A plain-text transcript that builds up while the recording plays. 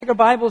our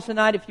Bibles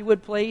tonight, if you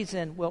would please,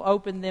 and we'll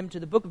open them to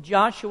the book of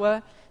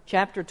Joshua,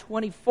 chapter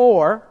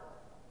 24.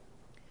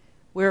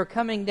 We're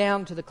coming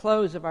down to the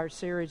close of our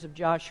series of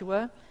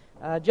Joshua.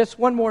 Just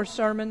one more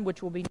sermon,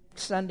 which will be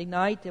next Sunday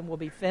night, and we'll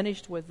be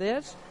finished with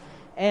this.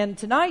 And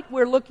tonight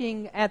we're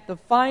looking at the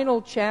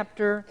final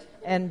chapter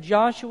and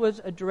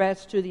Joshua's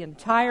address to the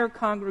entire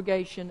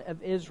congregation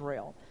of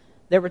Israel.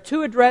 There were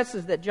two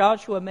addresses that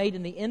Joshua made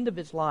in the end of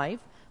his life.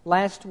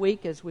 Last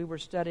week, as we were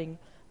studying,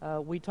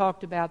 we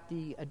talked about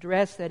the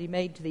address that he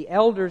made to the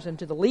elders and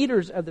to the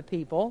leaders of the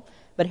people.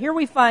 But here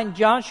we find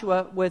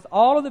Joshua with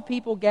all of the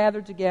people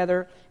gathered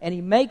together, and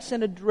he makes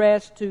an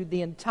address to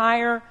the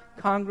entire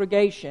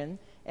congregation.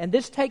 And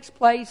this takes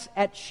place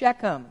at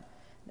Shechem.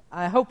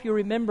 I hope you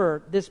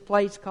remember this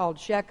place called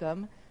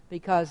Shechem,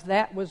 because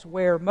that was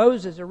where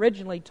Moses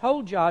originally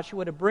told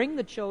Joshua to bring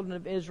the children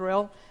of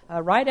Israel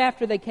right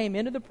after they came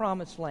into the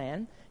Promised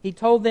Land. He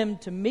told them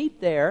to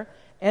meet there.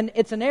 And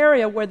it's an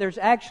area where there's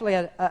actually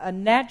a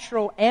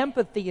natural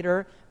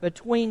amphitheater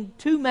between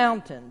two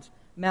mountains,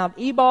 Mount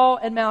Ebal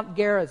and Mount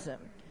Gerizim.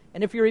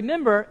 And if you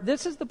remember,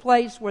 this is the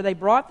place where they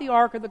brought the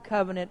Ark of the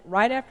Covenant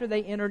right after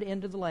they entered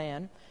into the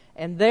land.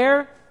 And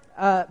there,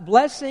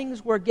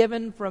 blessings were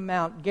given from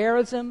Mount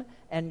Gerizim,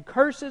 and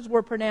curses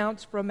were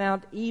pronounced from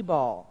Mount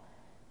Ebal.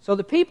 So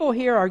the people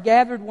here are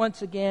gathered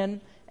once again,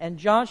 and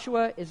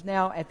Joshua is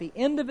now at the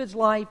end of his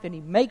life, and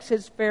he makes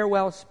his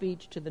farewell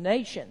speech to the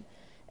nation.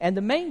 And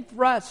the main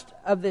thrust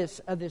of this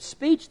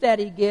speech that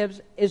he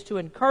gives is to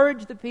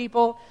encourage the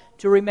people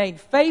to remain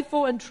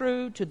faithful and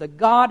true to the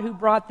God who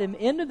brought them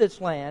into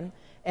this land.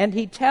 And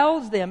he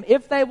tells them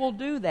if they will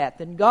do that,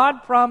 then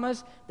God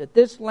promised that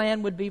this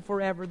land would be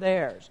forever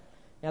theirs.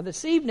 Now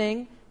this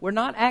evening, we're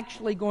not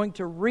actually going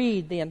to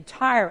read the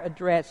entire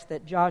address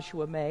that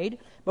Joshua made,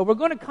 but we're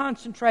going to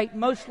concentrate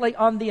mostly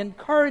on the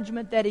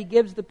encouragement that he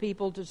gives the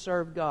people to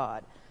serve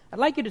God. I'd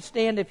like you to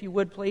stand, if you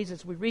would, please,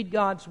 as we read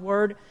God's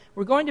Word.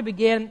 We're going to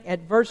begin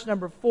at verse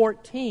number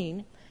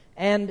 14,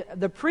 and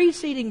the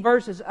preceding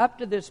verses up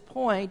to this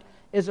point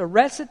is a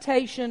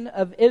recitation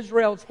of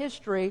Israel's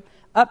history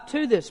up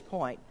to this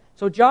point.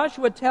 So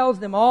Joshua tells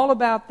them all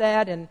about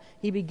that, and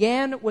he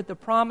began with the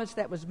promise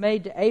that was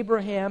made to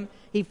Abraham.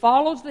 He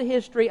follows the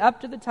history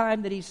up to the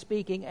time that he's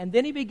speaking, and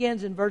then he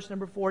begins in verse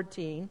number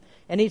 14,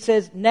 and he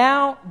says,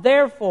 "Now,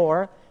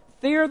 therefore,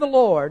 fear the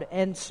Lord,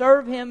 and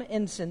serve Him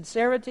in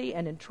sincerity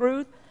and in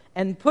truth,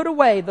 and put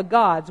away the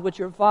gods which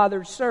your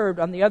fathers served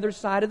on the other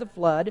side of the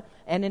flood,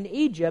 and in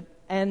Egypt,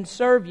 and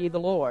serve ye the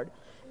Lord.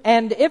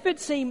 And if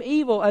it seem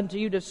evil unto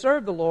you to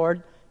serve the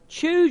Lord,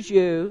 choose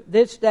you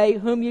this day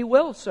whom ye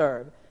will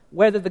serve,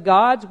 whether the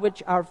gods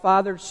which our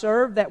fathers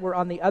served that were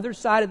on the other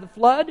side of the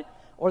flood,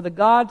 or the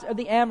gods of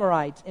the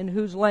Amorites in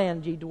whose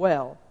land ye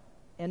dwell."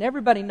 And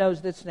everybody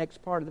knows this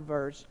next part of the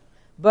verse.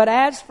 "But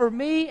as for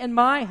me and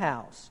my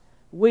house,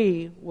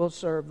 we will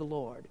serve the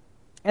Lord."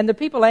 And the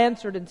people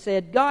answered and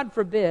said, "God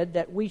forbid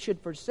that we should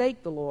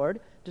forsake the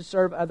Lord to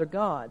serve other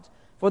gods.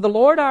 For the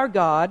Lord our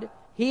God,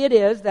 He it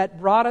is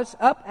that brought us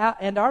up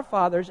and our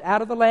fathers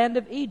out of the land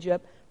of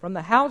Egypt from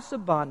the house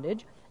of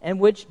bondage, and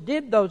which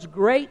did those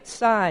great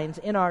signs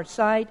in our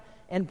sight,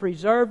 and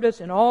preserved us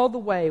in all the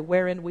way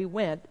wherein we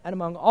went, and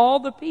among all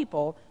the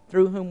people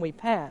through whom we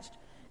passed.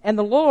 And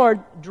the Lord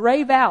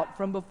drave out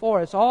from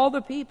before us all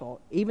the people,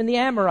 even the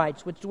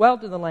Amorites which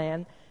dwelt in the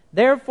land.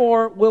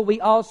 Therefore will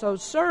we also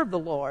serve the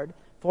Lord,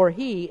 for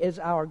He is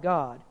our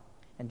God.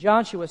 And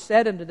Joshua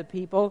said unto the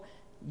people,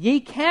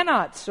 Ye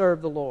cannot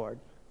serve the Lord,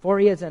 for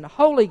He is an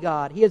holy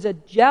God. He is a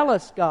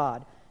jealous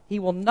God. He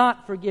will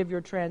not forgive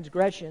your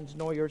transgressions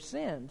nor your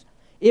sins.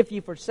 If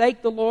you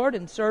forsake the Lord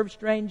and serve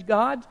strange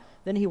gods,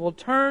 then He will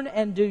turn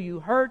and do you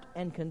hurt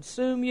and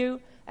consume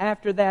you.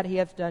 After that He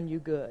hath done you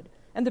good.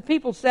 And the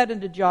people said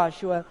unto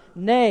Joshua,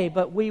 Nay,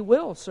 but we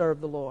will serve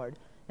the Lord.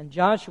 And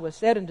Joshua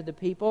said unto the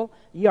people,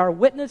 Ye are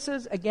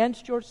witnesses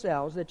against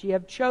yourselves that ye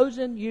have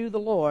chosen you the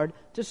Lord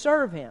to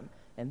serve Him.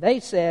 And they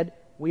said,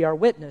 We are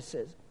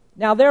witnesses.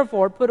 Now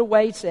therefore put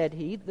away, said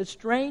he, the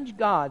strange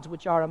gods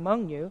which are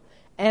among you,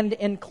 and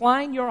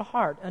incline your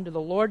heart unto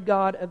the Lord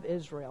God of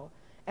Israel.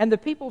 And the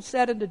people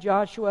said unto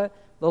Joshua,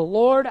 The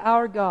Lord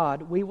our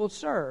God we will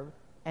serve,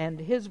 and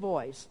His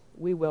voice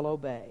we will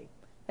obey.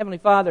 Heavenly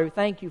Father,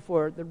 thank you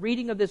for the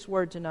reading of this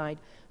word tonight.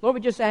 Lord,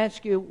 we just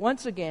ask you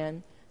once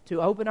again to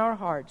open our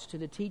hearts to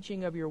the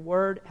teaching of your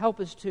word.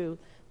 Help us to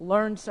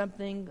learn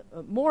something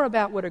more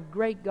about what a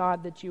great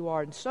God that you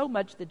are and so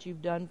much that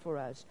you've done for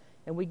us.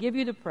 And we give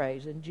you the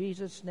praise. In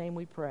Jesus' name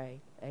we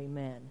pray.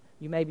 Amen.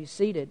 You may be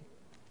seated.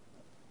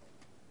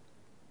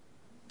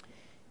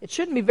 It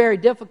shouldn't be very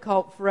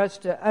difficult for us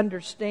to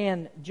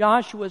understand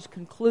Joshua's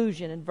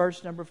conclusion in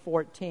verse number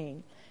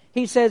 14.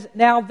 He says,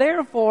 Now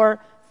therefore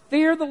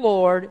fear the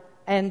Lord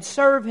and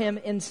serve Him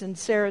in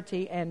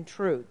sincerity and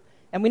truth.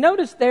 And we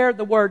notice there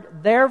the word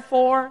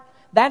therefore.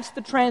 That's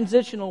the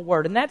transitional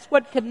word. And that's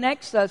what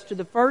connects us to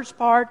the first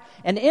part.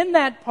 And in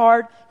that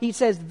part, he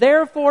says,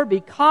 therefore,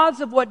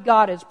 because of what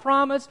God has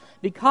promised,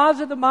 because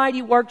of the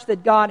mighty works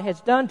that God has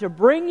done to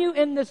bring you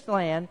in this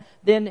land,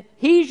 then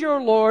He's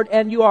your Lord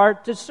and you are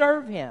to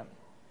serve Him.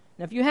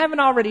 Now, if you haven't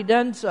already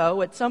done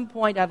so, at some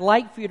point I'd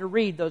like for you to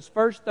read those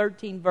first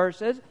 13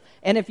 verses.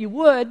 And if you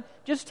would,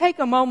 just take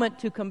a moment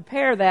to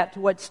compare that to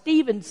what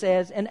Stephen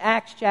says in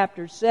Acts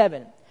chapter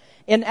 7.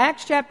 In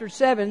Acts chapter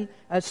 7,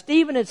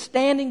 Stephen is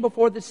standing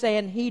before the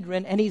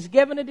Sanhedrin, and he's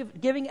giving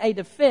a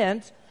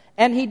defense,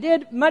 and he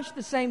did much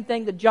the same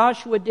thing that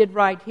Joshua did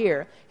right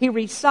here. He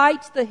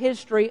recites the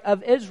history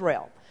of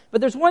Israel.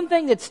 But there's one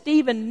thing that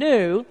Stephen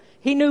knew.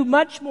 He knew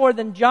much more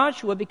than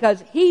Joshua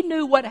because he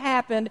knew what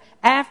happened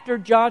after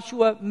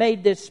Joshua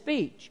made this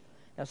speech.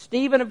 Now,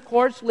 Stephen, of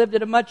course, lived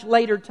at a much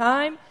later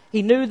time.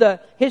 He knew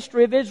the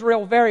history of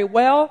Israel very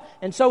well,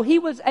 and so he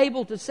was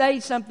able to say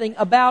something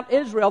about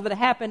Israel that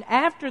happened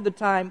after the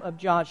time of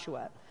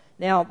Joshua.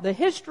 Now, the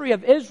history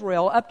of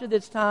Israel up to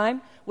this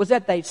time was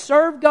that they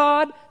served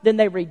God, then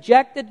they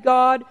rejected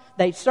God.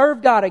 They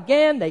served God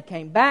again, they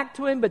came back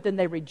to Him, but then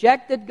they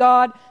rejected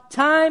God.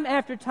 Time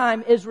after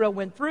time, Israel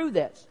went through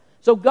this.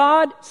 So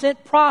God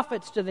sent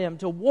prophets to them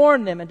to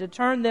warn them and to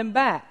turn them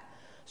back.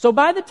 So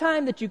by the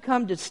time that you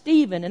come to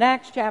Stephen in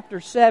Acts chapter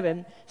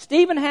 7,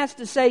 Stephen has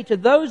to say to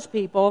those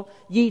people,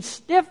 "Ye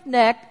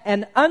stiff-necked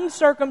and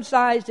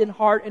uncircumcised in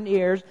heart and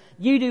ears,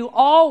 ye do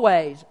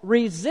always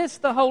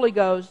resist the Holy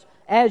Ghost,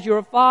 as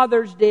your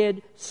fathers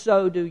did,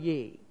 so do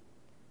ye."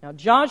 Now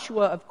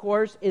Joshua, of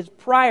course, is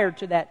prior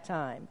to that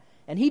time,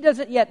 and he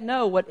doesn't yet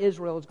know what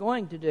Israel is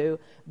going to do,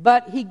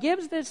 but he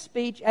gives this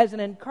speech as an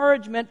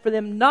encouragement for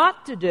them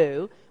not to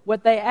do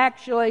what they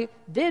actually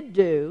did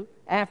do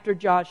after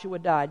Joshua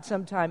died,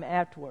 sometime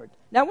afterward.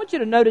 Now I want you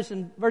to notice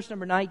in verse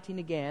number 19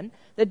 again,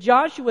 that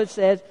Joshua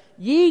says,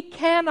 "Ye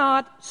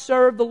cannot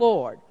serve the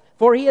Lord,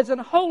 for He is an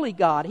holy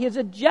God. He is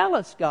a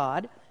jealous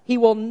God. He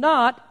will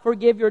not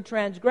forgive your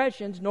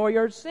transgressions nor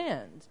your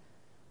sins."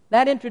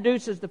 That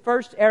introduces the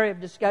first area of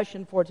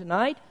discussion for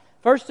tonight.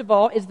 First of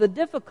all is the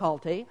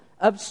difficulty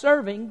of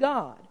serving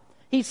God.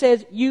 He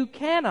says, you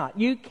cannot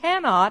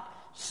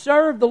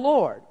serve the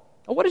Lord.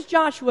 Well, what does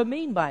Joshua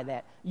mean by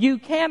that? You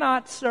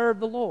cannot serve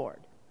the Lord.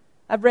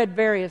 I've read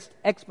various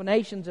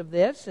explanations of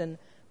this,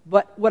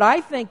 but what I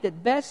think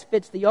that best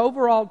fits the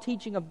overall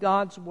teaching of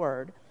God's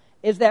Word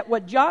is that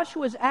what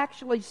Joshua is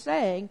actually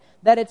saying,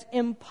 that it's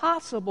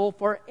impossible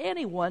for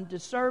anyone to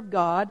serve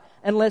God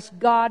unless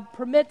God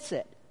permits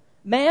it.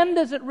 Man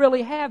doesn't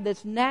really have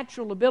this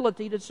natural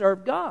ability to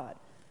serve God.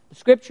 The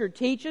Scripture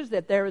teaches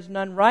that there is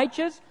none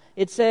righteous.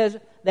 It says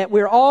that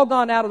we're all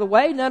gone out of the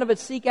way. None of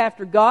us seek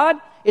after God.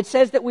 It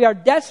says that we are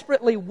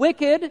desperately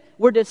wicked.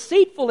 We're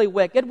deceitfully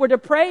wicked. We're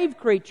depraved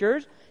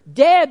creatures,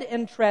 dead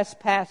in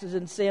trespasses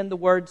and sin, the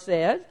Word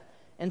says.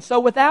 And so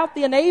without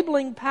the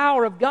enabling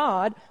power of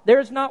God, there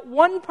is not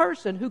one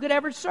person who could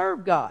ever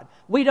serve God.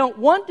 We don't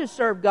want to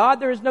serve God.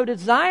 There is no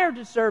desire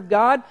to serve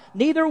God.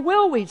 Neither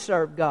will we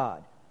serve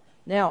God.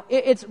 Now,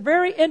 it's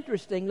very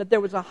interesting that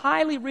there was a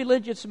highly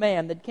religious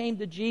man that came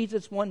to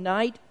Jesus one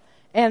night,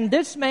 and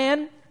this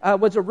man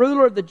was a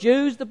ruler of the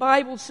Jews, the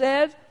Bible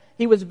says.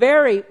 He was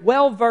very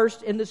well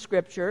versed in the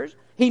Scriptures.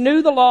 He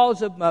knew the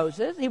laws of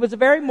Moses. He was a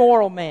very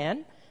moral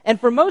man.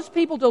 And for most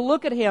people to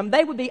look at him,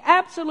 they would be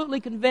absolutely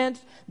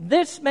convinced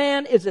this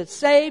man is as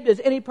saved as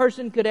any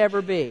person could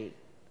ever be.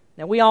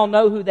 Now, we all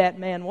know who that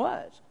man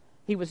was.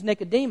 He was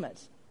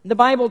Nicodemus. The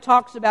Bible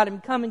talks about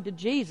him coming to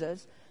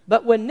Jesus.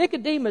 But when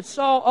Nicodemus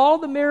saw all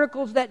the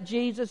miracles that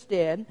Jesus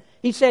did,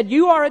 he said,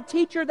 "You are a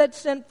teacher that's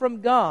sent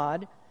from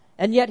God,"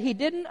 and yet he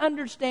didn't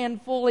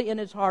understand fully in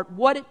his heart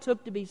what it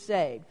took to be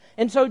saved.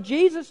 And so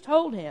Jesus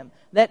told him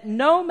that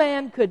no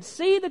man could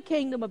see the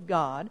kingdom of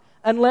God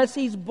unless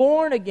he's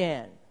born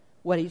again.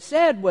 What he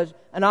said was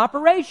an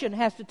operation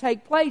has to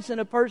take place in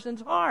a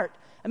person's heart.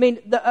 I mean,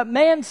 a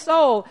man's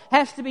soul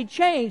has to be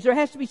changed. There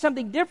has to be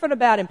something different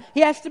about him. He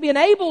has to be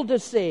enabled to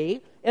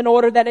see in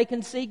order that he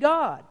can see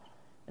God,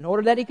 in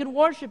order that he can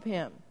worship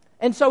Him.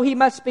 And so he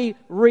must be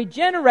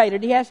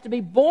regenerated. He has to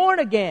be born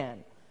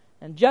again.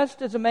 And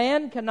just as a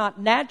man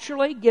cannot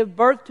naturally give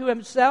birth to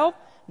himself,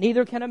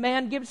 neither can a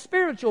man give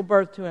spiritual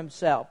birth to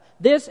himself.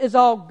 This is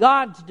all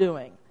God's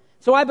doing.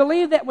 So I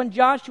believe that when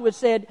Joshua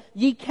said,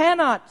 "Ye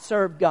cannot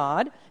serve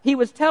God," he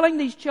was telling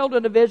these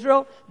children of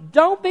Israel,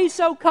 don't be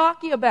so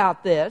cocky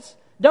about this.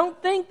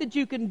 Don't think that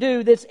you can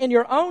do this in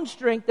your own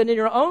strength and in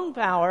your own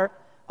power.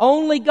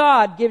 Only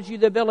God gives you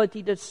the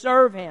ability to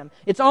serve Him.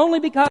 It's only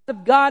because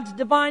of God's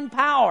divine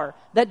power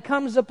that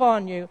comes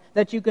upon you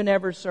that you can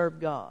ever serve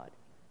God.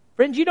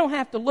 Friends, you don't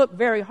have to look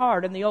very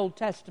hard in the Old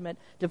Testament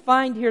to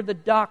find here the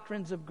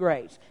doctrines of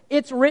grace.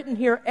 It's written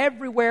here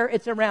everywhere.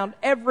 It's around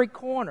every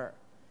corner.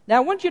 Now,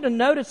 I want you to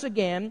notice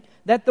again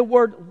that the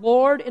word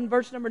Lord in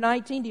verse number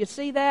 19, do you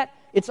see that?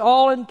 It's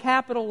all in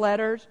capital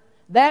letters.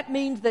 That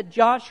means that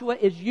Joshua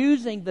is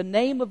using the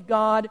name of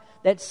God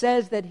that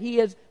says that He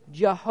is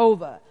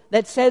Jehovah,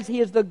 that says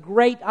He is the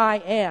great I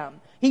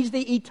am. He's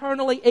the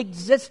eternally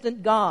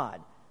existent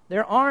God.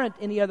 There aren't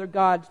any other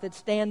gods that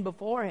stand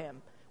before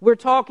Him. We're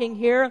talking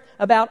here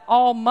about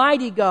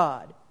Almighty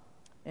God.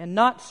 And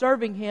not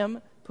serving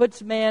Him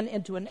puts man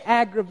into an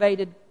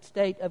aggravated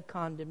state of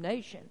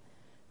condemnation.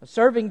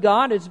 Serving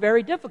God is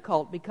very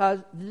difficult because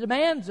the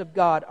demands of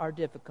God are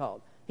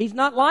difficult. He's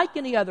not like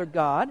any other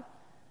God.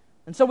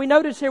 And so we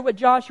notice here what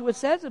Joshua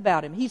says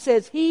about him. He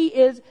says he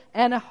is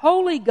an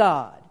holy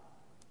God.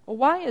 Well,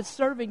 why is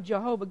serving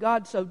Jehovah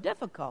God so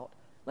difficult?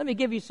 Let me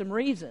give you some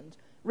reasons.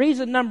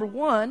 Reason number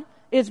one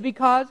is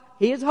because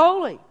he is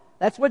holy.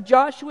 That's what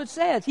Joshua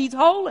says. He's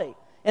holy.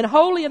 And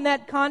holy in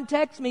that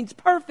context means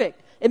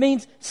perfect. It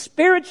means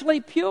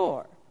spiritually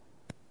pure.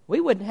 We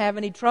wouldn't have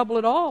any trouble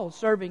at all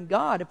serving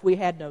God if we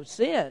had no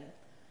sin.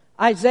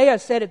 Isaiah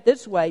said it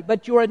this way,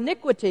 "But your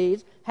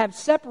iniquities have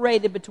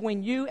separated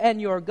between you and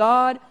your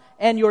God,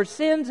 and your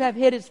sins have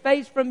hid his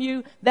face from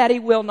you, that he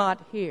will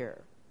not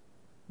hear."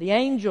 The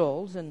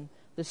angels and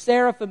the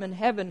seraphim in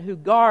heaven who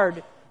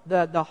guard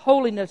the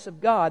holiness of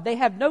God, they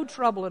have no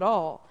trouble at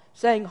all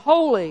saying,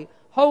 "Holy,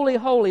 holy,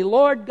 holy,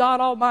 Lord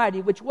God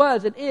Almighty, which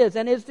was and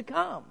is to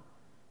come."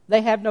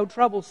 They have no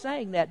trouble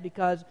saying that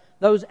because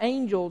those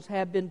angels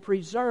have been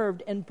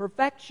preserved in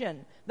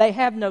perfection. They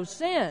have no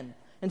sin.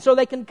 And so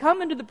they can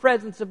come into the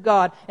presence of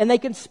God, and they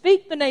can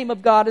speak the name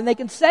of God, and they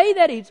can say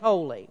that He's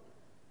holy.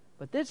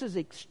 But this is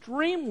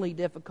extremely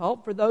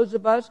difficult for those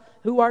of us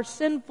who are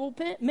sinful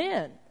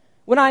men.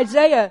 When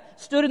Isaiah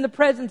stood in the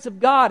presence of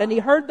God and he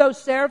heard those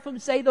seraphim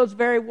say those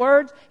very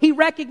words, he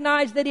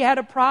recognized that he had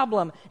a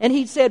problem. And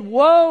he said,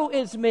 "Woe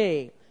is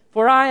me,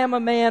 for I am a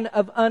man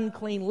of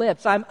unclean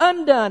lips. I'm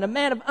undone, a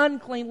man of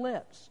unclean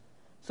lips."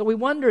 So we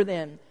wonder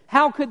then,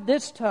 how could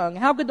this tongue,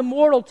 how could the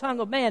mortal tongue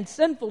of man,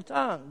 sinful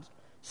tongues,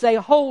 say,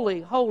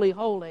 "Holy, holy,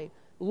 holy,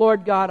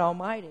 Lord God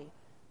Almighty"?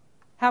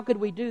 How could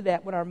we do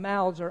that when our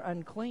mouths are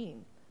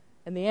unclean?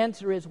 And the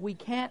answer is we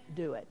can't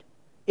do it.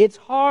 It's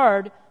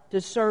hard to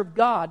serve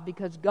God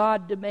because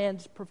God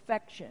demands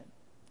perfection.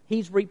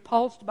 He's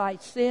repulsed by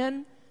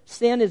sin.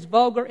 Sin is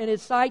vulgar in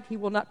His sight. He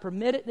will not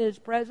permit it in His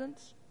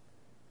presence.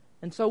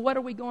 And so what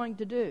are we going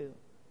to do?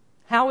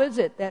 How is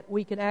it that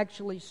we can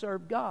actually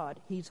serve God?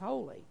 He's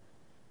holy.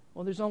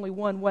 Well, there's only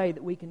one way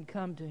that we can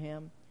come to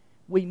Him.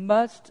 We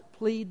must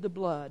plead the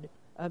blood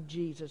of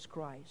Jesus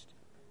Christ.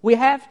 We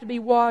have to be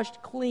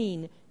washed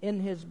clean in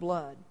His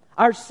blood.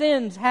 Our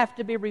sins have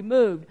to be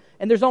removed.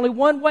 And there's only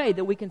one way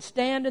that we can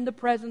stand in the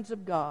presence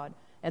of God,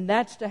 and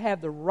that's to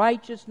have the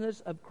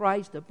righteousness of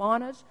Christ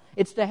upon us.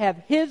 It's to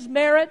have His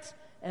merits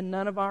and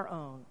none of our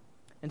own.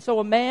 And so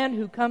a man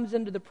who comes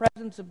into the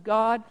presence of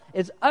God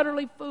is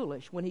utterly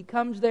foolish when he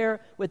comes there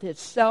with his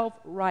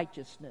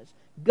self-righteousness.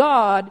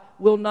 God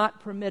will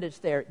not permit us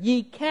there.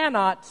 Ye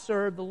cannot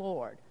serve the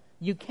Lord.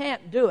 You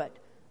can't do it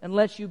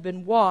unless you've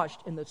been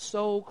washed in the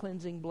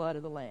soul-cleansing blood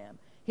of the Lamb.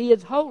 He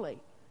is holy,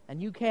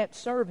 and you can't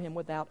serve Him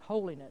without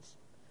holiness.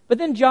 But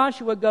then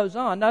Joshua goes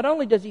on. Not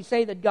only does he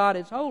say that God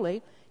is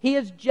holy, He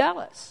is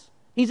jealous.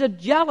 He's a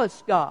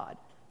jealous God.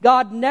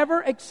 God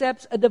never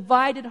accepts a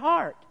divided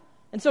heart.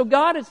 And so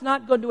God is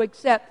not going to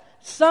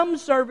accept some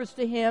service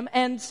to Him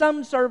and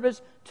some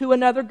service to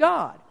another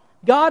God.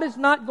 God is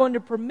not going to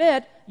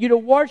permit you to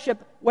worship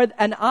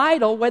an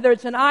idol, whether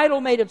it's an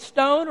idol made of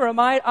stone or an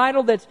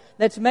idol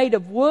that's made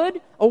of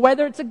wood, or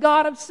whether it's a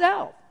god of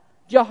self.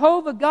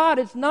 Jehovah God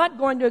is not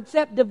going to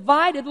accept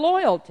divided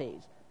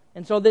loyalties.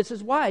 And so this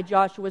is why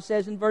Joshua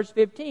says in verse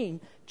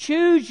 15,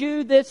 "Choose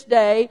you this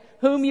day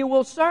whom you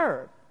will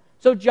serve."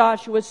 So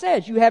Joshua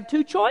says you have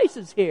two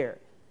choices here.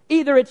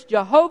 Either it's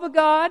Jehovah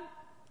God,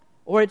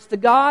 or it's the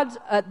gods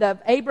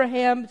of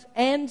Abraham's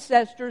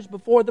ancestors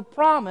before the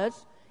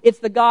promise. It's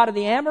the God of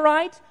the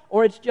Amorites,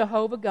 or it's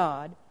Jehovah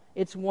God.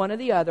 It's one or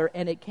the other,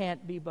 and it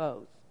can't be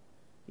both.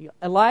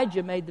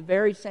 Elijah made the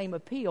very same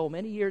appeal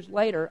many years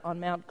later on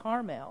Mount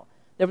Carmel.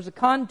 There was a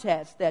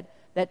contest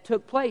that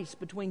took place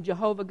between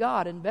Jehovah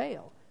God and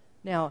Baal.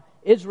 Now,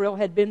 Israel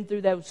had been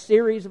through those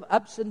series of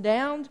ups and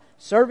downs,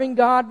 serving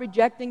God,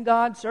 rejecting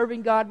God,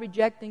 serving God,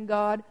 rejecting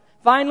God.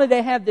 Finally,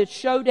 they have this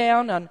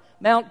showdown on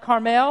Mount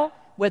Carmel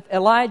with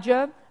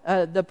Elijah,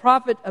 the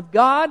prophet of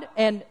God,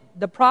 and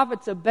the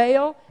prophets of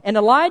Baal. And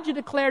Elijah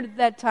declared at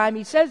that time,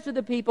 he says to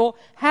the people,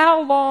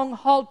 "How long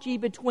halt ye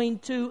between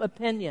two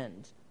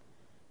opinions?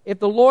 If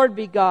the Lord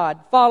be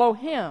God, follow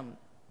Him.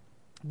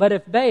 But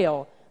if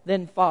Baal,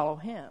 then follow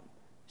him."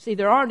 See,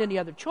 there aren't any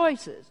other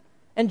choices.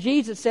 And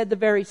Jesus said the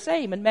very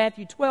same in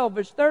Matthew 12,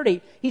 verse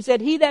 30. He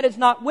said, "He that is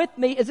not with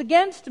me is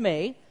against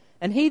me,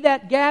 and he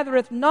that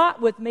gathereth not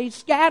with me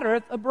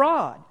scattereth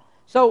abroad."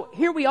 So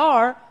here we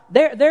are.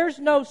 There's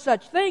no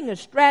such thing as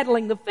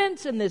straddling the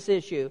fence in this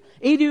issue.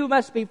 Either you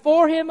must be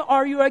for Him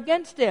or you're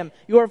against Him.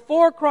 You're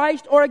for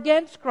Christ or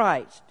against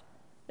Christ.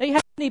 Now you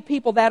have many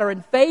people that are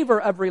in favor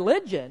of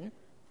religion.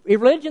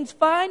 Religion's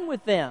fine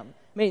with them.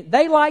 I mean,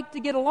 they like to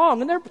get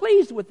along, and they're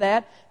pleased with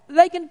that.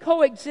 They can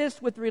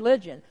coexist with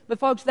religion. But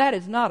folks, that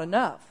is not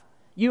enough.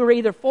 You are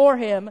either for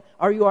Him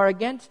or you are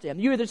against Him.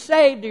 You're either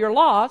saved or you're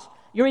lost.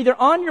 You're either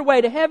on your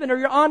way to heaven or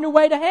you're on your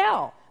way to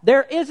hell.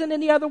 There isn't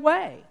any other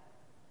way.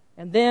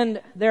 And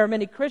then there are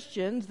many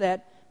Christians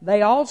that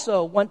they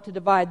also want to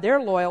divide their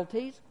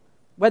loyalties,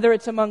 whether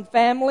it's among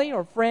family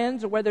or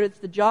friends or whether it's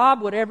the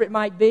job, whatever it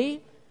might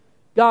be.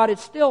 God is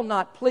still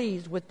not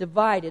pleased with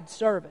divided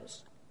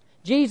service.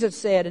 Jesus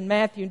said in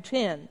Matthew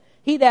 10,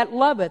 "He that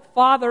loveth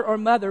father or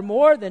mother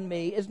more than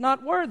me is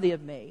not worthy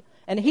of me.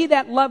 And he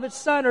that loveth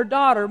son or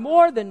daughter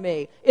more than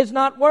me is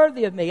not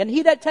worthy of me. And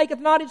he that taketh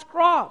not his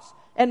cross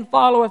and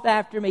followeth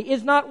after me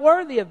is not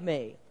worthy of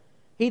me.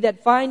 He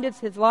that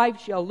findeth his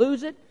life shall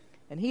lose it,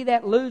 and he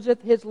that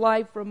loseth his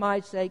life for my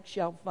sake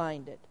shall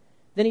find it.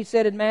 Then he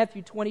said in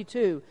Matthew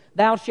 22,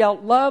 Thou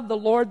shalt love the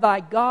Lord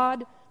thy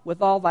God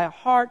with all thy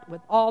heart,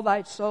 with all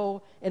thy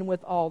soul, and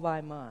with all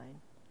thy mind.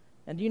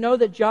 And do you know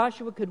that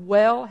Joshua could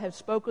well have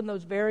spoken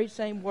those very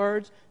same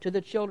words to the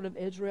children of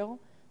Israel?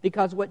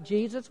 Because what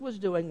Jesus was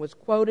doing was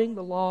quoting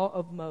the law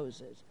of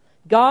Moses.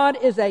 God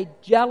is a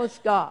jealous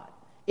God.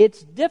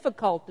 It's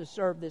difficult to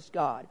serve this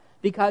God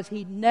because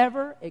He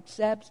never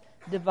accepts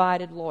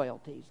divided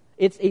loyalties.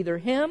 It's either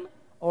Him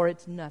or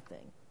it's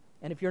nothing.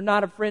 And if you're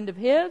not a friend of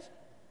His,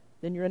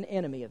 then you're an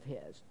enemy of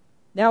His.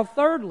 Now,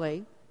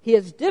 thirdly, He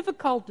is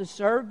difficult to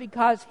serve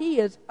because He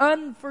is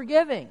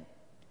unforgiving.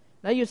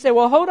 Now you say,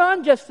 well, hold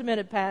on just a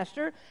minute,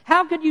 Pastor.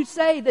 How could you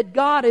say that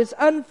God is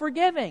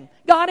unforgiving?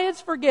 God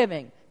is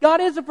forgiving. God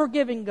is a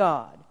forgiving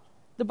God.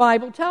 The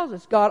Bible tells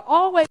us God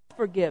always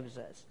forgives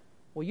us.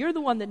 Well, you're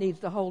the one that needs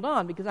to hold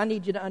on because I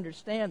need you to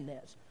understand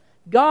this.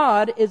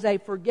 God is a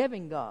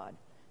forgiving God,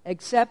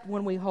 except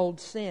when we hold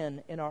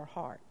sin in our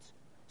hearts.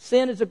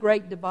 Sin is a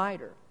great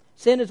divider.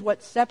 Sin is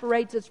what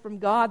separates us from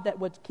God, that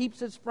what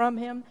keeps us from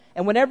Him.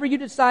 And whenever you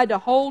decide to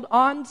hold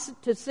on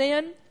to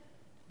sin,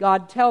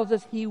 God tells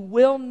us He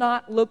will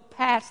not look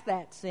past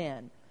that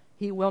sin.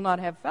 He will not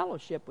have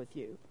fellowship with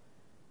you.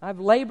 I've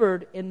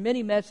labored in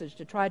many messages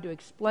to try to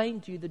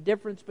explain to you the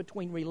difference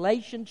between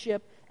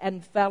relationship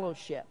and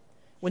fellowship.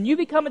 When you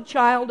become a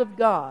child of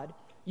God,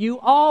 you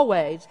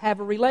always have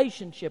a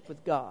relationship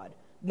with God.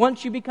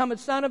 Once you become a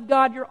son of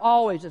God, you're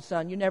always a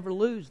son. You never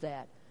lose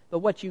that. But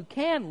what you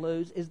can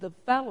lose is the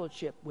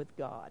fellowship with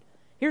God.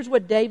 Here's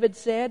what David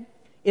said,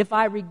 If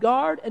I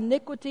regard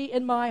iniquity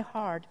in my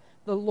heart,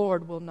 the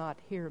Lord will not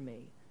hear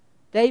me.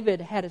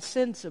 David had a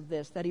sense of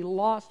this, that he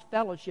lost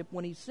fellowship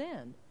when he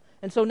sinned.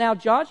 And so now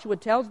Joshua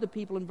tells the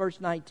people in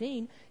verse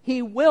 19,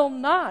 He will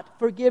not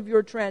forgive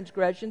your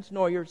transgressions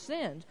nor your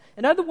sins.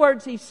 In other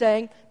words, he's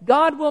saying,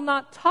 God will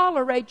not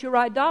tolerate your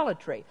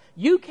idolatry.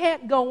 You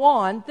can't go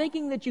on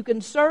thinking that you can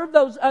serve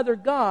those other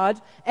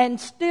gods and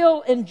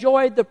still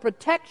enjoy the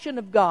protection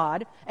of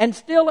God and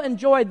still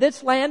enjoy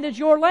this land as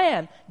your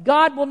land.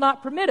 God will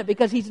not permit it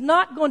because He's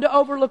not going to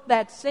overlook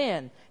that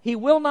sin. He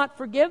will not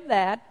forgive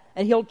that,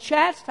 and He'll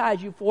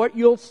chastise you for it.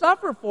 You'll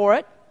suffer for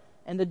it,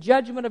 and the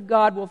judgment of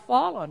God will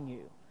fall on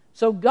you.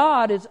 So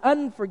God is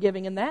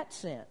unforgiving in that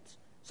sense.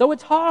 So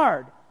it's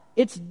hard.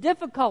 It's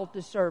difficult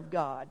to serve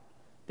God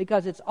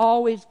because it's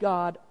always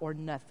God or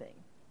nothing.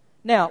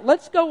 Now,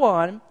 let's go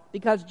on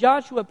because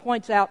Joshua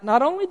points out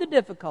not only the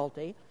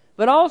difficulty,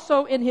 but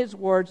also in his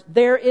words,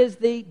 there is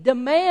the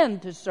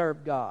demand to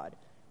serve God.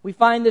 We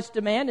find this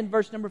demand in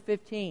verse number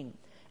 15.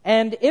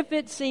 And if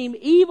it seem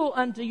evil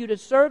unto you to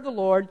serve the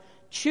Lord,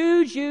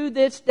 choose you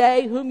this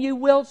day whom you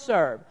will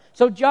serve.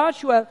 So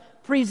Joshua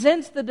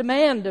presents the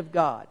demand of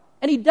God.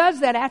 And he does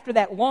that after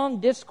that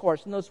long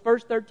discourse in those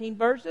first 13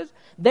 verses.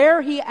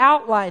 There he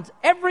outlines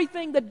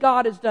everything that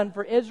God has done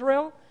for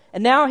Israel.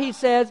 And now he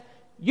says,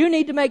 you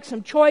need to make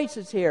some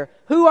choices here.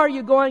 Who are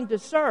you going to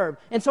serve?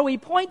 And so he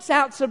points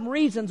out some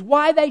reasons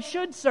why they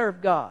should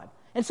serve God.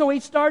 And so he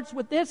starts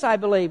with this, I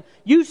believe.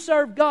 You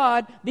serve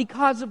God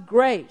because of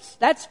grace.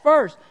 That's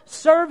first.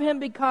 Serve Him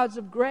because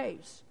of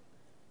grace.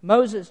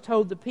 Moses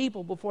told the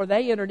people before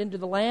they entered into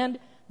the land,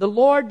 the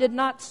Lord did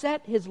not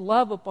set His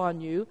love upon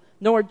you,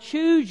 nor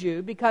choose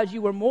you because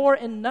you were more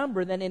in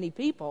number than any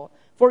people,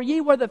 for ye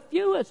were the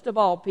fewest of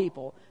all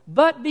people,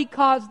 but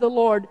because the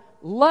Lord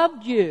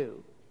loved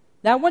you.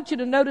 Now I want you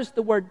to notice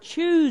the word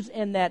choose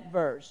in that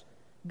verse.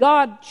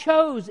 God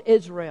chose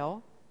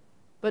Israel,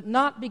 but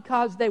not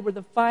because they were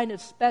the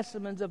finest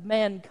specimens of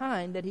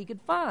mankind that He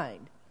could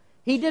find.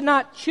 He did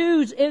not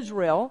choose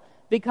Israel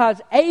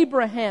because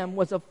Abraham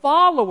was a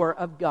follower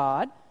of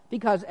God,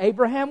 because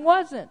Abraham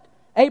wasn't.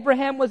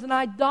 Abraham was an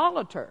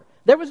idolater.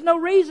 There was no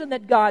reason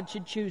that God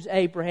should choose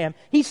Abraham.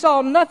 He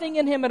saw nothing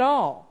in him at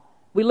all.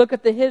 We look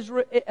at the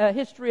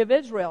history of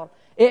Israel.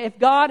 If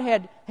God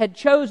had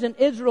chosen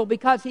Israel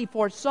because He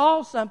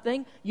foresaw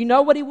something, you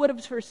know what He would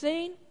have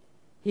foreseen?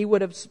 He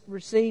would have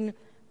foreseen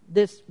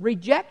this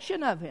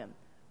rejection of Him.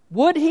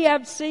 Would He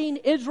have seen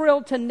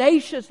Israel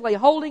tenaciously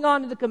holding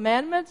on to the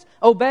commandments,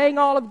 obeying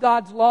all of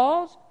God's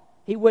laws?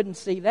 He wouldn't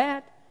see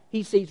that.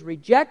 He sees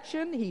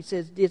rejection. He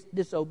sees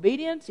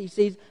disobedience. He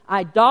sees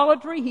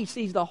idolatry. He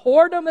sees the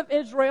whoredom of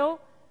Israel.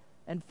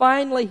 And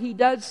finally, He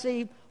does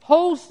see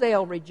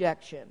wholesale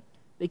rejection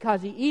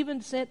because He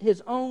even sent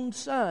His own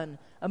Son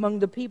among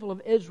the people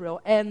of Israel,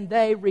 and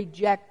they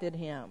rejected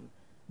Him.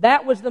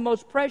 That was the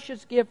most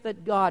precious gift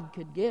that God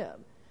could give.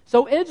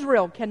 So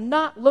Israel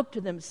cannot look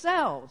to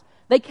themselves.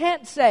 They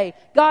can't say,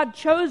 God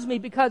chose me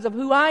because of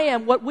who I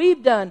am, what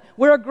we've done.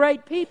 We're a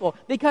great people,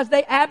 because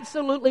they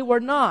absolutely were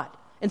not.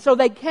 And so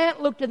they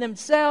can't look to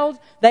themselves.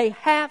 They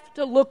have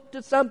to look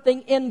to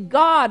something in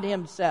God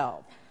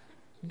Himself.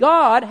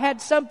 God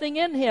had something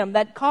in Him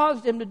that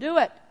caused Him to do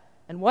it.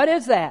 And what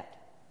is that?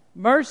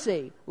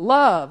 Mercy,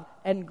 love,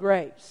 and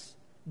grace.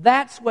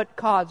 That's what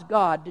caused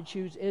God to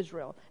choose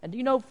Israel. And do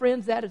you know,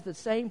 friends, that is the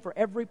same for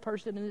every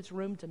person in this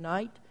room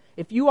tonight?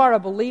 If you are a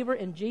believer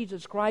in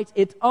Jesus Christ,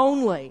 it's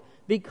only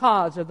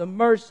because of the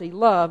mercy,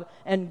 love,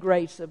 and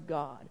grace of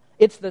God.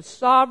 It's the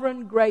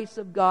sovereign grace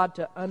of God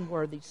to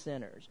unworthy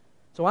sinners.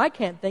 So I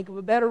can't think of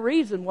a better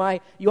reason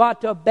why you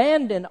ought to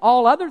abandon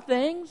all other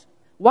things.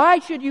 Why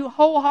should you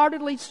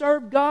wholeheartedly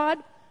serve God?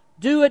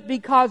 Do it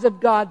because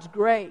of God's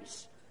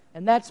grace.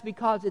 And that's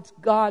because it's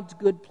God's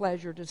good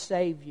pleasure to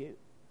save you.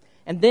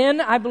 And then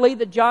I believe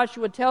that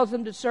Joshua tells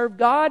them to serve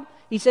God.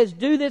 He says,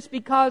 do this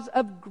because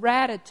of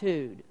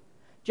gratitude.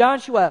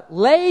 Joshua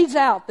lays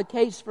out the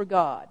case for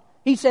God.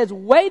 He says,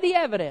 weigh the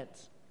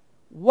evidence.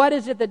 What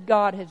is it that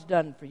God has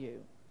done for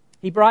you?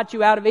 He brought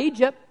you out of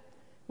Egypt.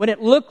 When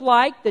it looked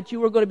like that you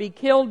were going to be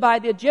killed by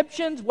the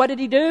Egyptians, what did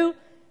He do?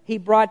 He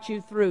brought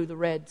you through the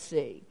Red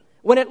Sea.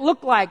 When it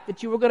looked like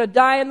that you were going to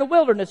die in the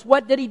wilderness,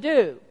 what did He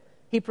do?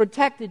 He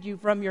protected you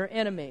from your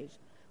enemies.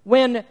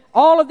 When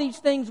all of these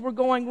things were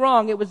going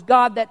wrong, it was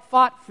God that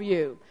fought for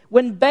you.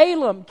 When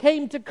Balaam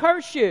came to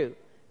curse you,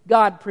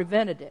 God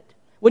prevented it.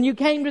 When you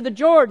came to the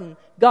Jordan,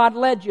 God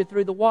led you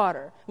through the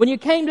water. When you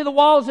came to the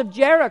walls of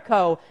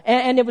Jericho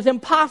and it was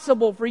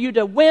impossible for you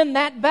to win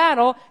that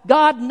battle,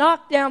 God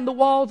knocked down the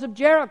walls of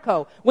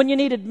Jericho. When you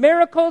needed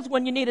miracles,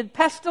 when you needed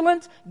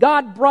pestilence,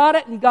 God brought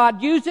it and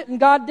God used it and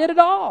God did it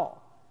all.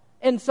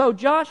 And so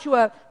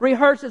Joshua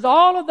rehearses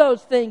all of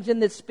those things in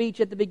this speech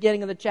at the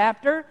beginning of the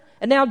chapter.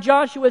 And now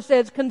Joshua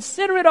says,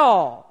 consider it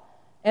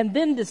all and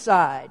then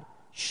decide.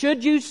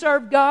 Should you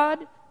serve God?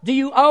 Do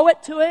you owe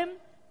it to Him?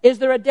 Is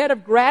there a debt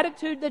of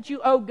gratitude that you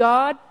owe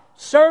God?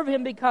 Serve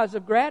Him because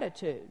of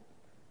gratitude.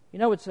 You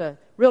know, it's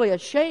really a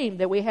shame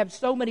that we have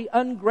so many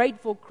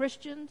ungrateful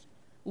Christians.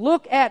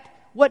 Look at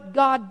what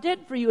God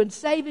did for you in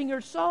saving your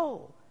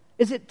soul.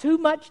 Is it too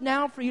much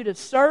now for you to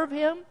serve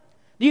Him?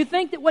 Do you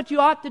think that what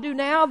you ought to do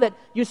now, that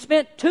you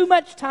spent too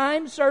much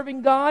time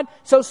serving God,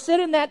 so sit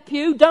in that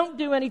pew, don't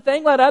do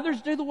anything, let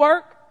others do the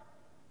work?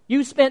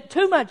 You spent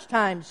too much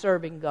time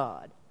serving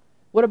God.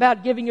 What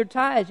about giving your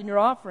tithes and your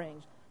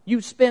offerings? You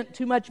spent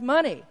too much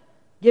money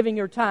giving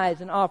your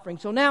tithes and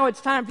offerings. So now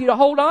it's time for you to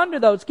hold on to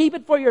those. Keep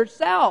it for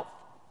yourself.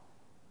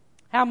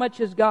 How much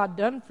has God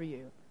done for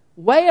you?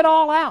 Weigh it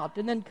all out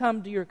and then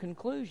come to your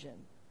conclusion.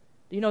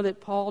 Do you know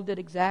that Paul did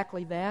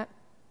exactly that?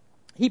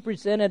 He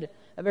presented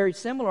a very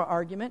similar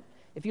argument.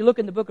 If you look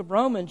in the book of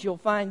Romans, you'll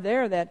find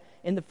there that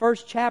in the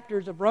first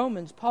chapters of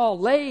Romans, Paul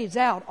lays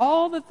out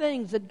all the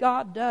things that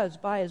God does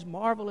by His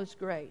marvelous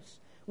grace.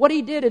 What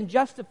He did in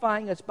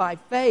justifying us by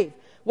faith.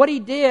 What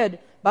He did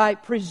by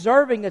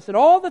preserving us and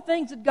all the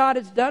things that God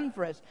has done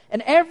for us.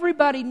 And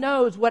everybody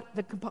knows what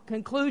the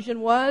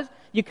conclusion was.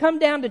 You come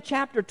down to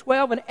chapter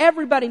 12 and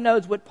everybody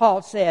knows what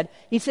Paul said.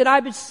 He said,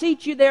 I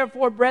beseech you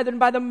therefore, brethren,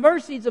 by the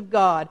mercies of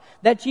God,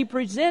 that ye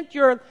present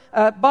your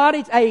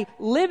bodies a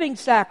living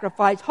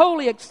sacrifice,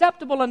 wholly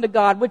acceptable unto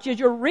God, which is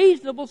your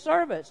reasonable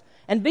service.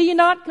 And be ye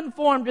not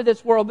conformed to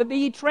this world, but be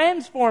ye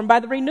transformed by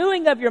the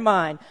renewing of your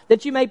mind,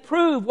 that you may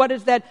prove what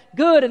is that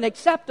good and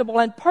acceptable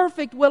and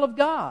perfect will of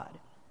God.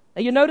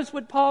 Now you notice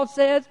what Paul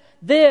says?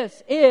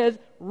 This is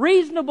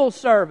reasonable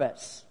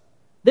service.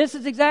 This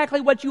is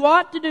exactly what you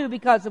ought to do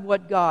because of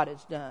what God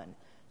has done.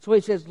 So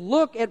he says,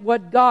 look at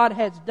what God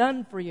has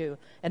done for you.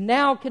 And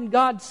now can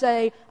God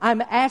say,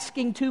 I'm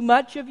asking too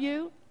much of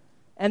you?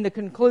 And the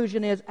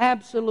conclusion is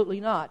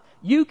absolutely not.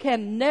 You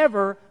can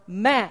never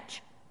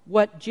match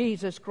what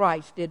Jesus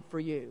Christ did for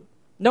you.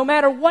 No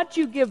matter what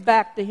you give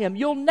back to Him,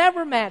 you'll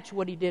never match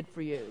what He did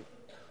for you.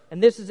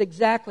 And this is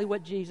exactly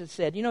what Jesus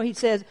said. You know, He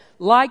says,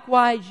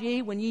 likewise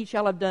ye, when ye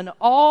shall have done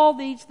all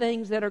these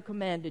things that are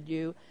commanded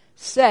you,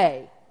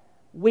 say,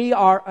 we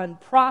are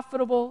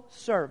unprofitable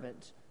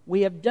servants.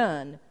 We have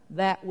done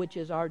that which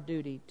is our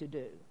duty to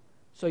do.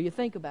 So you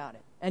think about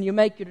it, and you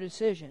make your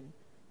decision.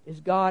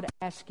 Is God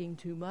asking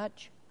too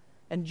much?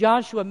 And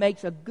Joshua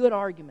makes a good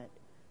argument.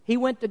 He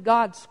went to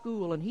God's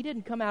school, and he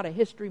didn't come out a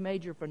history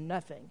major for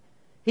nothing.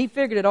 He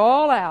figured it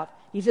all out.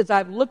 He says,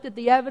 I've looked at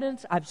the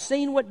evidence. I've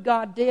seen what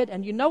God did.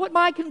 And you know what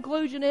my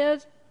conclusion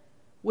is?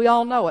 We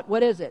all know it.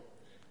 What is it?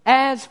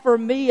 As for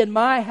me and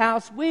my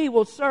house, we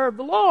will serve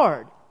the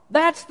Lord.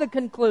 That's the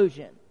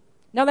conclusion.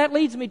 Now that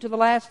leads me to the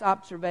last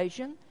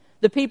observation.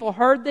 The people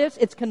heard this.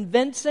 It's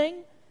convincing.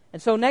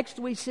 And so next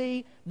we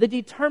see the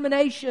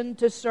determination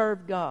to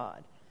serve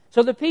God.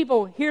 So the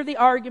people hear the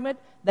argument.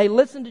 They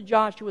listen to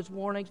Joshua's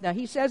warnings. Now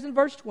he says in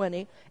verse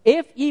 20,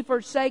 if ye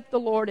forsake the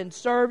Lord and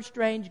serve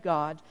strange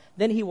gods,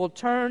 then He will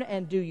turn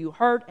and do you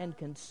hurt and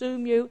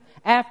consume you.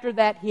 After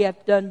that He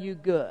hath done you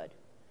good.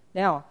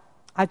 Now,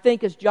 I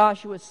think as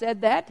Joshua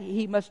said that,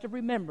 he must have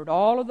remembered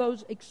all of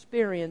those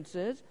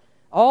experiences,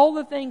 all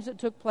the things that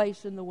took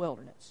place in the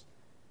wilderness.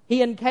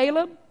 He and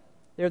Caleb,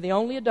 they're the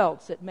only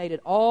adults that made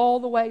it all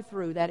the way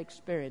through that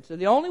experience. They're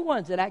the only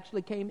ones that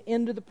actually came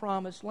into the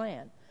promised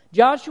land.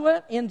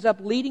 Joshua ends up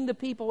leading the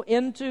people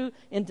into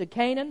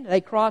Canaan.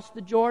 They crossed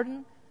the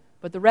Jordan.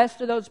 But the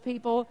rest of those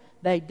people,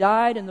 they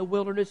died in the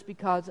wilderness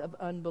because of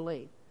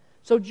unbelief.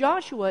 So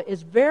Joshua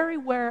is very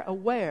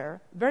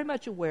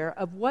much aware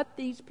of what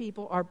these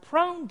people are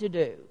prone to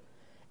do.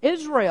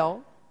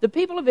 Israel, the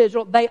people of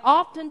Israel, they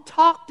often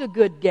talked a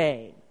good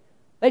game.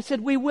 They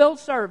said, we will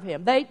serve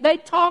him. They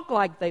talk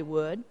like they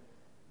would,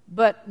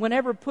 but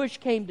whenever push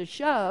came to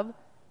shove,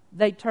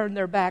 they turned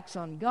their backs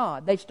on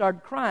God. They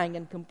started crying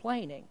and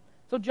complaining.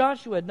 So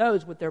Joshua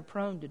knows what they're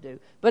prone to do.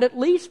 But at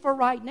least for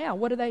right now,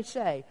 what do they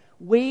say?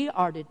 We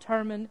are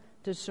determined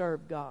to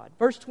serve God.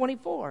 Verse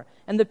 24,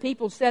 and the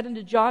people said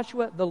unto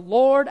Joshua, the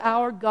Lord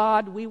our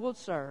God we will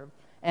serve,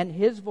 and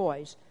his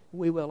voice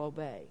we will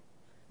obey.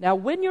 Now,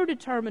 when you're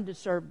determined to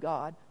serve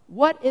God,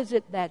 what is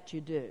it that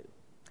you do?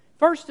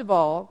 First of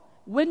all,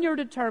 when you're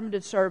determined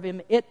to serve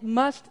him, it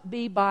must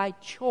be by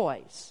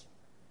choice.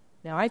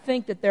 Now, I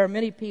think that there are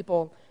many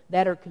people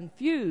that are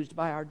confused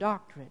by our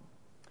doctrine.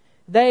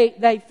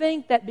 They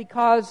think that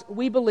because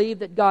we believe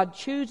that God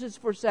chooses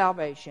for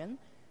salvation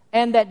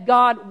and that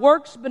God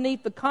works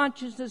beneath the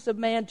consciousness of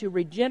man to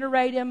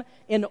regenerate him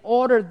in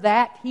order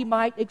that he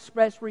might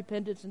express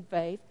repentance and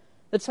faith,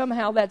 that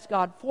somehow that's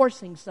God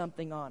forcing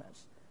something on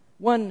us.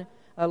 One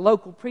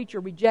local preacher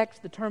rejects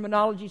the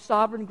terminology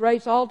sovereign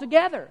grace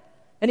altogether.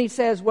 And he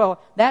says,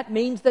 well, that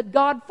means that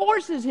God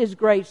forces his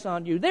grace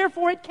on you.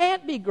 Therefore, it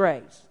can't be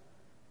grace.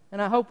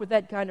 And I hope with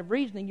that kind of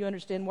reasoning you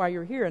understand why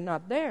you're here and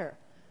not there.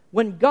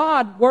 When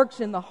God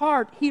works in the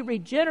heart, he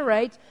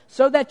regenerates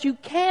so that you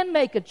can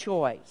make a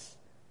choice.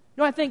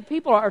 You know, I think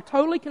people are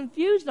totally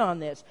confused on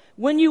this.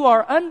 When you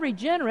are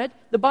unregenerate,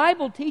 the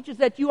Bible teaches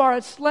that you are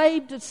a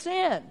slave to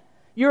sin.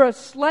 You're a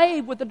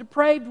slave with a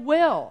depraved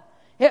will.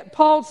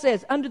 Paul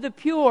says, unto the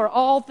pure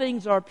all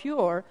things are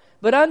pure,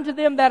 but unto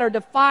them that are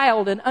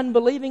defiled and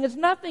unbelieving is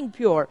nothing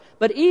pure,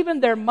 but even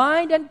their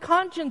mind and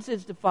conscience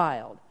is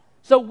defiled.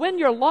 So when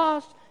you're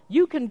lost,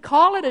 you can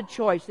call it a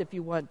choice if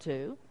you want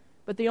to,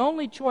 but the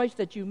only choice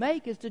that you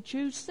make is to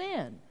choose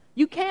sin.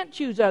 You can't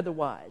choose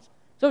otherwise.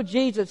 So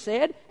Jesus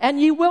said, and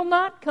ye will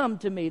not come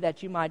to me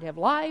that you might have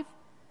life.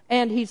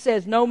 And he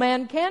says, no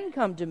man can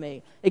come to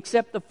me,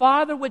 except the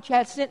Father which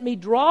hath sent me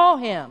draw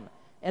him,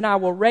 and I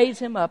will raise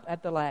him up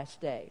at the last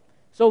day.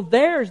 So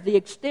there's the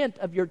extent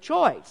of your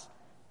choice.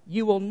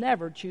 You will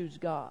never choose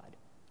God.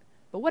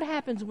 But what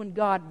happens when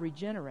God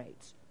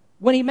regenerates?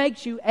 When he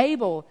makes you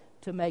able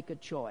to make a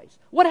choice?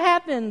 What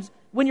happens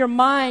when your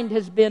mind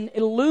has been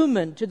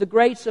illumined to the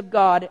grace of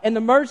God and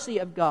the mercy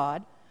of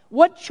God?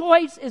 What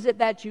choice is it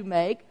that you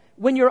make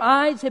when your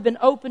eyes have been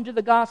opened to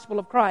the gospel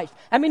of Christ?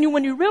 I mean,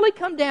 when you really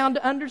come down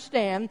to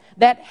understand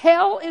that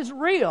hell is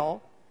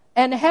real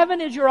and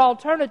heaven is your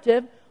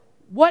alternative,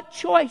 what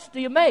choice do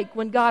you make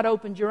when God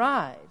opens your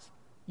eyes?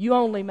 You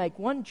only make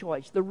one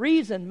choice. The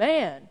reason,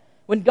 man,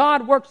 when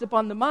God works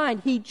upon the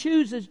mind, he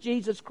chooses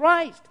Jesus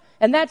Christ.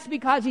 And that's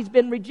because he's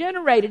been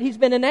regenerated. He's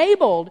been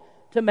enabled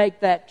to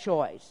make that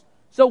choice.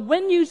 So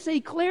when you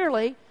see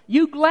clearly,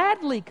 you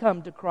gladly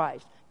come to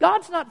Christ.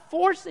 God's not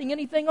forcing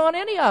anything on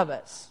any of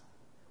us.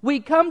 We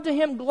come to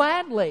him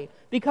gladly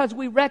because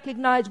we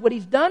recognize what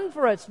he's done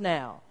for us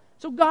now.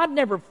 So God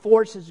never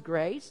forces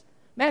grace.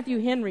 Matthew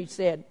Henry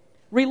said,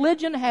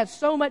 religion has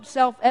so much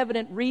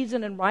self-evident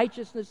reason and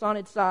righteousness on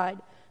its side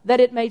that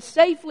it may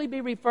safely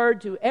be referred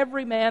to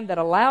every man that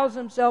allows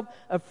himself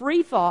a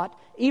free thought,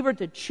 either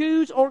to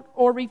choose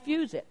or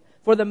refuse it.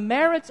 For the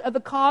merits of the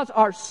cause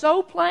are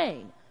so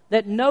plain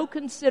that no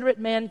considerate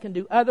man can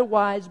do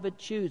otherwise but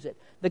choose it.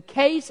 The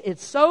case is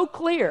so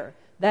clear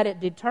that it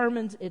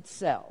determines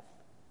itself.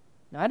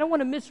 Now, I don't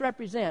want to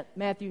misrepresent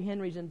Matthew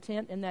Henry's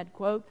intent in that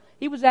quote.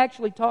 He was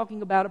actually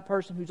talking about a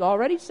person who's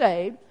already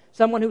saved,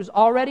 someone who's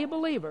already a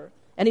believer.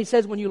 And he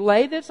says when you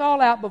lay this all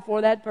out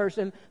before that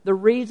person, the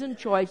reasoned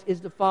choice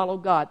is to follow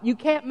God. You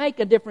can't make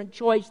a different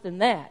choice than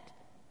that.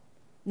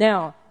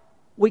 Now,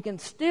 we can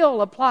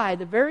still apply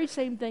the very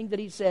same thing that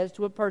he says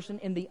to a person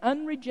in the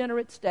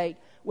unregenerate state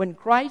when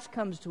Christ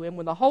comes to him,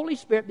 when the Holy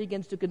Spirit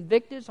begins to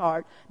convict his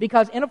heart,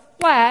 because in a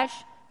flash,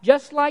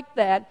 just like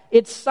that,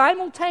 it's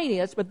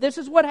simultaneous, but this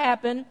is what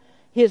happened.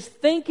 His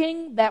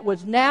thinking that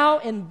was now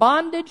in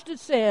bondage to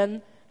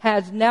sin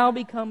has now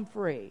become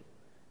free.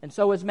 And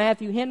so as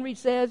Matthew Henry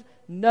says,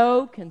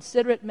 no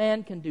considerate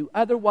man can do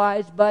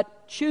otherwise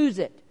but choose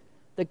it.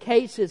 The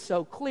case is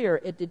so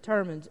clear, it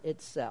determines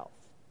itself.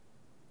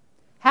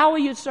 How will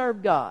you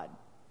serve God?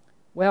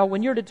 Well,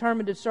 when you're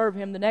determined to serve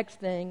him, the next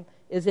thing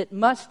is it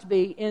must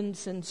be in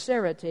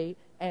sincerity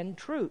and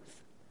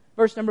truth.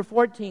 Verse number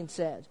 14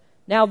 says,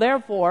 now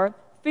therefore,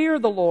 fear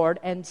the Lord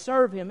and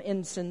serve him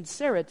in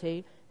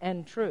sincerity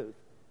and truth.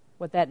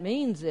 What that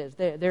means is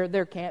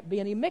there can't be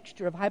any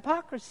mixture of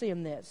hypocrisy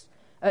in this.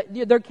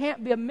 There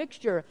can't be a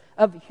mixture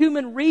of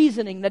human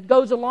reasoning that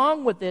goes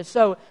along with this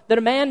so that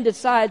a man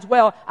decides,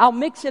 well, I'll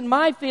mix in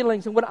my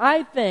feelings and what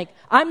I think.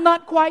 I'm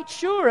not quite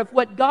sure if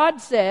what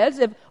God says,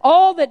 if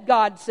all that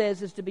God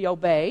says is to be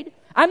obeyed.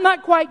 I'm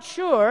not quite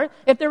sure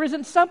if there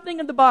isn't something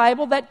in the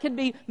Bible that can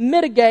be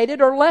mitigated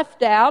or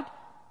left out,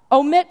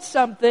 omit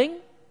something.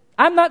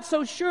 I'm not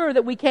so sure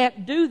that we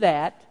can't do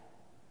that.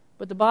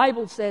 But the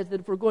Bible says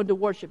that if we're going to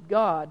worship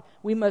God,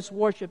 we must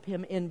worship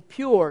him in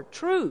pure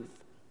truth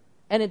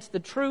and it's the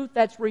truth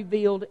that's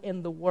revealed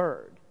in the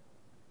Word.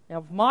 Now,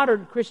 if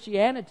modern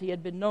Christianity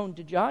had been known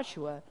to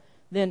Joshua,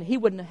 then he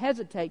wouldn't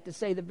hesitate to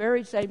say the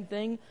very same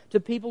thing to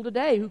people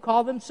today who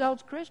call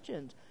themselves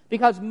Christians.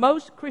 Because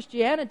most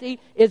Christianity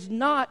is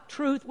not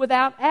truth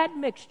without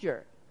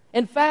admixture.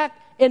 In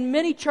fact, in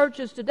many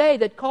churches today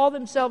that call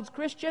themselves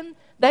Christian,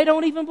 they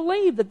don't even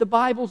believe that the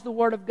Bible's the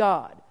Word of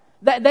God.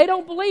 They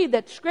don't believe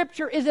that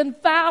Scripture is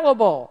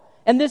infallible,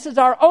 and this is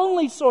our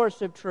only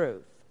source of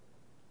truth.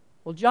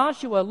 Well,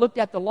 Joshua looked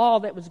at the law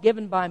that was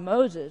given by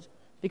Moses,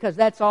 because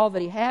that's all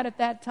that he had at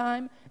that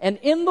time. And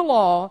in the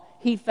law,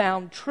 he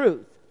found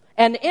truth.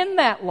 And in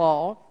that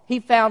law,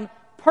 he found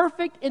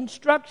perfect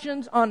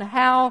instructions on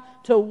how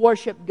to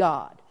worship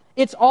God.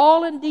 It's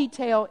all in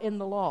detail in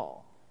the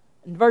law.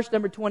 In verse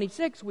number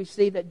 26, we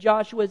see that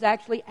Joshua is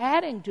actually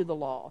adding to the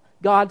law.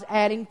 God's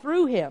adding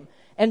through him.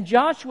 And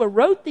Joshua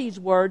wrote these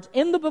words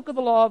in the book of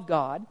the law of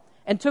God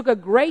and took a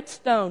great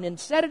stone and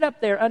set it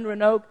up there under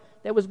an oak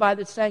that was by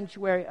the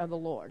sanctuary of the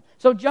Lord.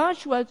 So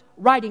Joshua's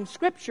writing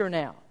Scripture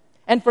now.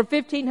 And for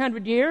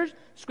 1,500 years,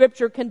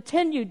 Scripture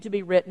continued to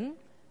be written,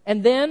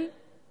 and then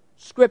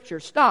Scripture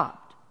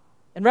stopped.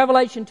 In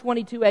Revelation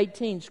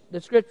 22:18,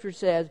 the Scripture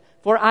says,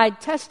 "For I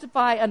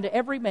testify unto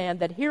every man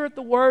that heareth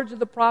the words of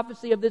the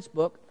prophecy of this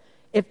book,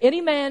 if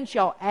any man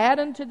shall add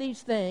unto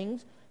these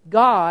things,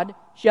 God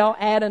shall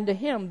add unto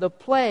him the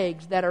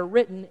plagues that are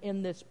written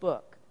in this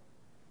book."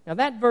 Now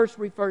that verse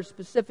refers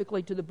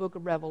specifically to the book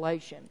of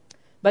Revelation.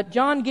 But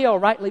John Gill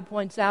rightly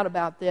points out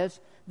about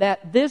this,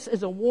 that this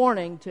is a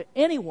warning to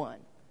anyone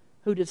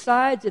who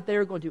decides that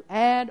they're going to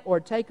add or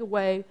take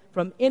away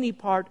from any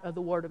part of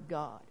the Word of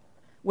God.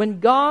 When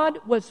God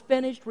was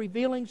finished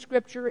revealing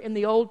Scripture in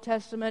the Old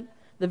Testament,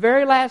 the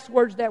very last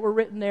words that were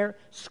written there,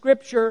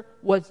 Scripture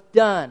was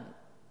done.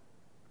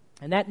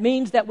 And that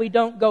means that we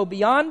don't go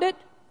beyond it,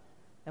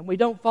 and we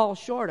don't fall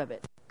short of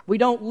it. We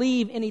don't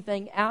leave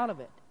anything out of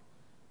it.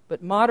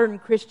 But modern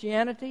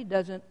Christianity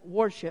doesn't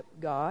worship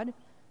God.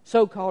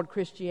 So-called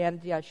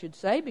Christianity, I should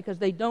say, because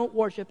they don't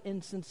worship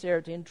in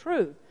sincerity and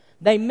truth.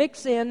 They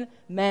mix in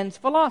man's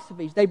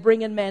philosophies. They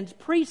bring in man's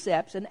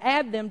precepts and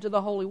add them to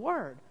the Holy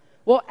Word.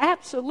 Well,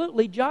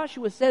 absolutely,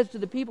 Joshua says to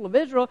the people of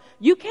Israel,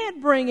 you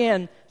can't bring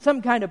in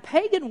some kind of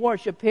pagan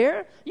worship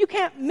here. You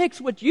can't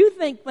mix what you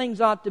think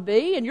things ought to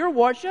be in your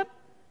worship.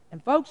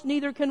 And folks,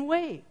 neither can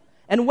we.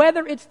 And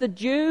whether it's the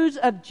Jews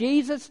of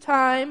Jesus'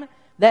 time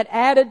that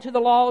added to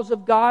the laws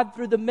of God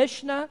through the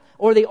Mishnah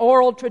or the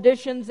oral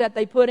traditions that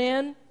they put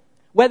in,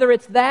 whether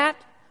it's that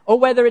or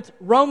whether it's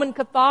Roman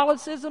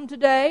Catholicism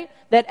today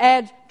that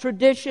adds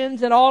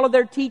traditions and all of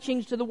their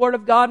teachings to the Word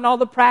of God and all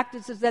the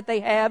practices that they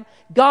have,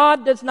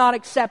 God does not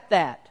accept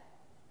that.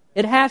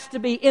 It has to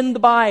be in the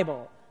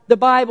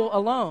Bible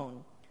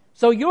alone.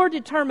 So your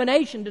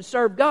determination to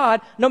serve God,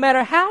 no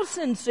matter how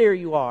sincere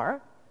you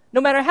are, no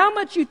matter how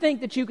much you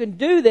think that you can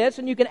do this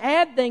and you can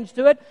add things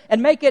to it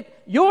and make it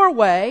your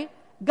way,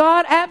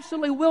 God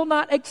absolutely will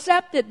not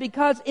accept it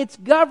because it's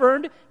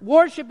governed,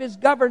 worship is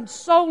governed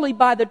solely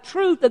by the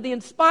truth of the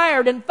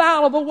inspired,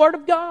 infallible Word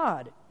of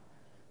God.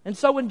 And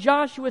so when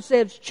Joshua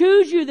says,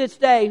 choose you this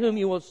day whom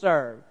you will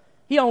serve,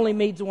 he only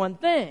means one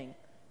thing.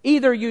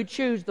 Either you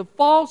choose the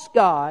false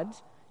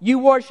gods, you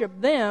worship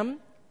them,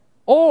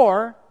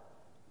 or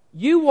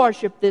you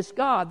worship this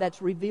God that's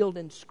revealed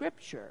in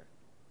Scripture.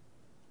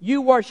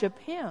 You worship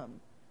Him.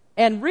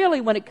 And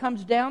really, when it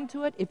comes down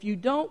to it, if you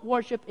don't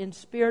worship in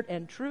spirit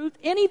and truth,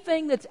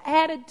 anything that's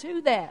added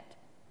to that,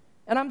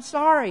 and I'm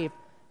sorry,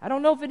 I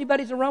don't know if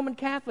anybody's a Roman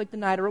Catholic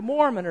tonight, or a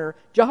Mormon, or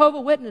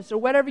Jehovah's Witness, or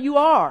whatever you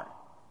are.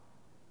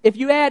 If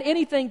you add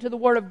anything to the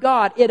Word of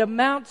God, it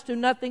amounts to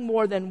nothing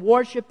more than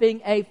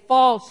worshiping a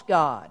false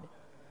God,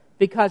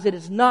 because it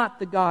is not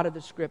the God of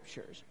the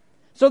Scriptures.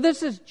 So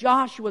this is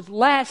Joshua's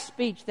last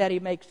speech that he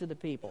makes to the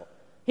people.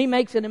 He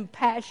makes an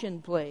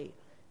impassioned plea.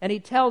 And he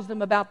tells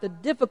them about the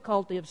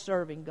difficulty of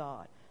serving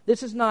God.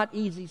 This is not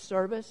easy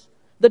service.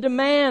 The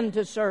demand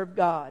to serve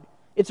God.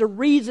 It's a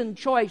reasoned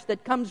choice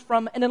that comes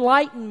from an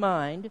enlightened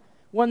mind,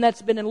 one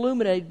that's been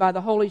illuminated by the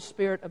Holy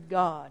Spirit of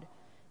God.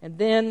 And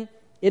then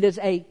it is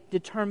a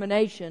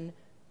determination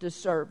to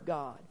serve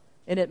God.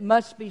 And it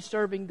must be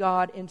serving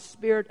God in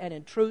spirit and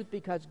in truth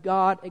because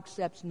God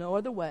accepts no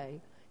other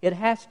way. It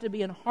has to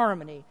be in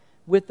harmony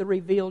with the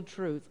revealed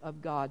truth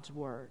of God's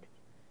Word.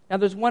 Now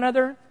there's one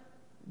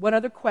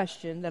other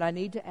question that I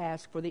need to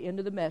ask for the end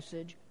of the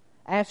message.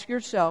 Ask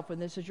yourself,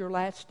 and this is your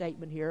last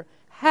statement here,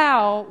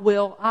 how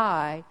will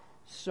I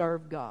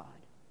serve God?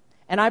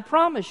 And I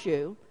promise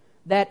you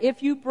that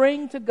if you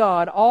bring to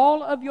God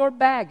all of your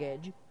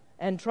baggage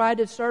and try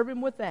to serve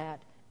Him with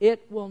that,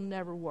 it will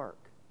never work.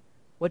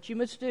 What you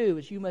must do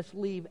is you must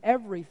leave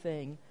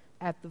everything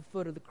at the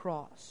foot of the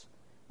cross.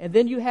 And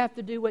then you have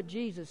to do what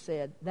Jesus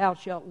said, thou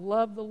shalt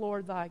love the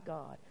Lord thy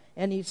God.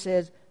 And He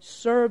says,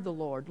 serve the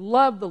Lord,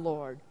 love the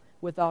Lord,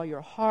 with all your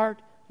heart,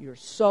 your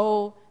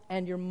soul,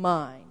 and your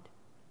mind.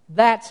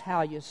 That's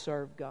how you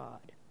serve God.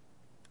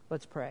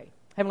 Let's pray.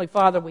 Heavenly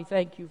Father, we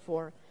thank You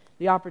for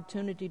the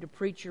opportunity to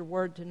preach Your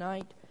Word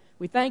tonight.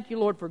 We thank You,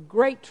 Lord, for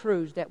great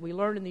truths that we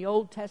learn in the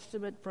Old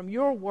Testament from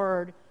Your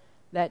Word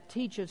that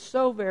teaches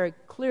so very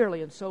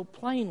clearly and so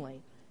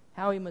plainly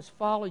how he must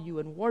follow you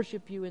and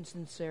worship you in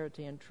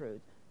sincerity and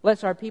truth.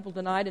 Bless our people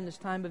tonight in this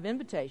time of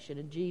invitation.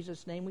 In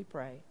Jesus' name we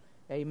pray.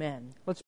 Amen. Let's